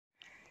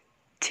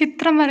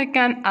ചിത്രം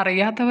വരയ്ക്കാൻ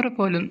അറിയാത്തവർ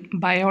പോലും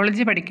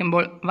ബയോളജി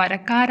പഠിക്കുമ്പോൾ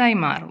വരക്കാരായി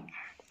മാറും.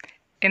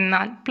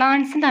 എന്നാൽ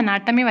പ്ലാന്റ്സിൻ്റെ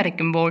അനാട്ടമി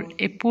വരയ്ക്കുമ്പോൾ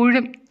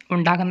എപ്പോഴും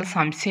ഉണ്ടാകുന്ന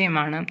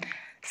സംശയമാണ്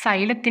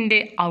സൈലത്തിൻ്റെ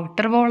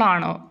ഔട്ടർ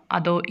വോളാണോ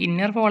അതോ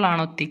ഇന്നർ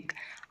വോളാണോ തിക്ക്.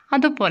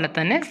 അതുപോലെ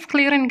തന്നെ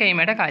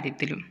സ്ക്ലീറൻകൈമയുടെ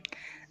കാര്യത്തിലും.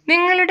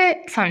 നിങ്ങളുടെ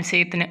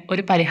സംശയത്തിന്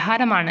ഒരു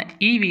പരിഹാരമാണ്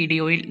ഈ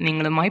വീഡിയോയിൽ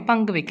നിങ്ങളുമായി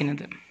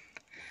പങ്കുവെക്കുന്നത്.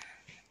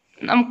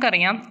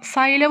 നമുക്കറിയാം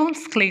സൈലവും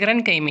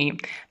സ്ക്ലീറൻകൈമയും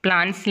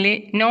പ്ലാന്റ്സിലെ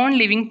നോൺ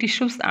ലിവിങ്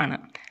ടിഷ്യൂസ് ആണ്.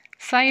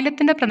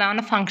 സൈലത്തിൻ്റെ പ്രധാന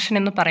ഫംഗ്ഷൻ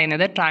എന്ന്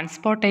പറയുന്നത്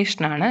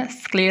ട്രാൻസ്പോർട്ടേഷനാണ്.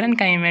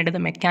 സ്ക്ലീറൻകൈമയുടേത്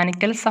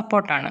മെക്കാനിക്കൽ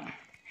സപ്പോർട്ടാണ്.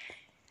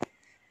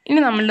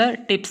 ഇനി നമ്മൾ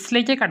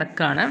ടിപ്സിലേക്ക്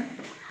കടക്കുകയാണ്.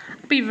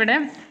 അപ്പോൾ ഇവിടെ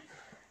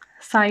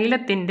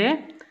സൈലത്തിൻ്റെ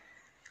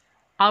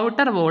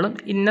ഔട്ടർ വോളും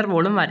ഇന്നർ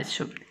വോളും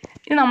വരച്ചു.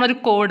 ഇനി നമ്മളൊരു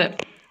കോഡ്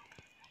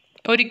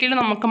ഒരിക്കലും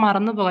നമുക്ക്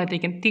മറന്നു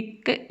പോകാതിരിക്കും.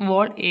 തിക്ക്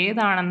വോൾ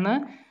ഏതാണെന്ന്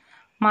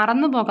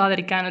മറന്നു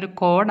പോകാതിരിക്കാൻ ഒരു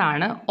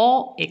കോഡാണ്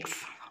OX.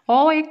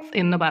 OX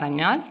എന്ന്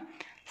പറഞ്ഞാൽ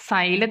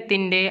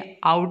സൈലത്തിൻ്റെ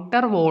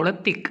ഔട്ടർ വോള്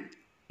തിക്ക്.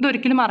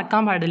 ഇതൊരിക്കലും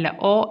മറക്കാൻ പാടില്ല.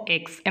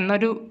 OX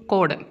എന്നൊരു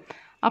കോഡ്.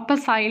 അപ്പോൾ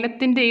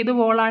സൈലത്തിൻ്റെ ഏത്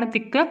വോളാണ്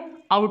തിക്ക്?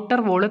 ഔട്ടർ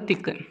വോള്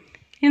തിക്ക്.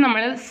 ഇനി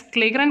നമ്മൾ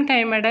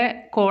സ്ക്ലീറൻകൈമയുടെ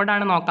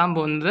കോഡാണ് നോക്കാൻ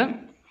പോകുന്നത്.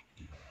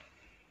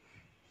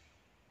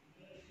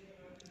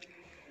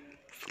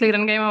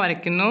 സ്ക്ലീറൻകൈമ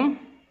വരയ്ക്കുന്നു.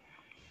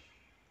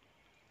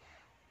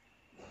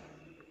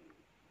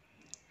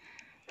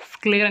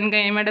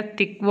 സ്ക്ലീറൻകൈമയുടെ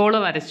തിക്ക് വോള്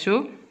വരച്ചു.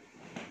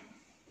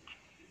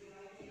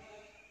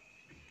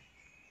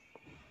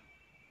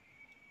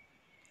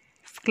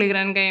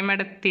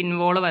 സ്ക്ലീറൻകൈമയുടെ തിൻ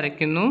വോള്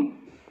വരയ്ക്കുന്നു.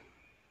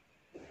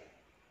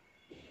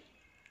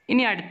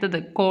 ഇനി അടുത്തത്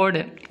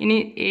കോഡ്. ഇനി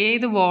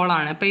ഏത്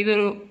വോളാണ്? അപ്പോൾ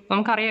ഇതൊരു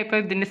നമുക്കറിയാം, ഇപ്പോൾ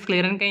ഇതിൻ്റെ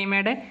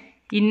സ്ക്ലീറൻകൈമയുടെ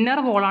ഇന്നർ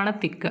വോളാണ്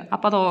തിക്ക്.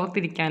 അപ്പോൾ അത്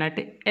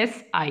ഓർത്തിരിക്കാനായിട്ട്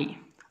SI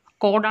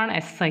കോഡാണ്.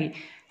 SI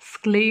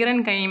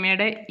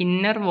സ്ക്ലീറൻകൈമയുടെ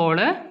ഇന്നർ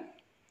വോള്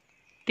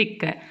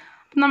തിക്ക്.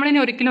 നമ്മളിനി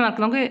ഒരിക്കലും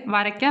മറക്കും. നമുക്ക്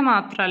വരയ്ക്കാൻ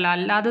മാത്രമല്ല,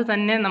 അല്ലാതെ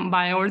തന്നെ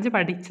ബയോളജി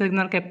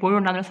പഠിച്ചിരുന്നവർക്ക് എപ്പോഴും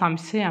ഉണ്ടാകുന്ന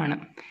സംശയമാണ്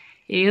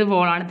ഏത്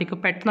വോളാണ് തിക്ക്.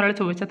 പെട്ടെന്ന് ഒരാൾ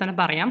ചോദിച്ചാൽ തന്നെ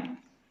പറയാം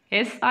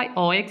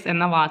SIOX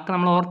എന്ന വാക്ക്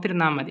നമ്മൾ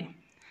ഓർത്തിരുന്നാൽ മതി.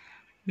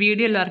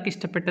 വീഡിയോ എല്ലാവർക്കും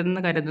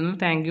ഇഷ്ടപ്പെട്ടതെന്ന് കരുതുന്നു.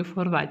 Thank you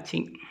for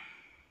watching.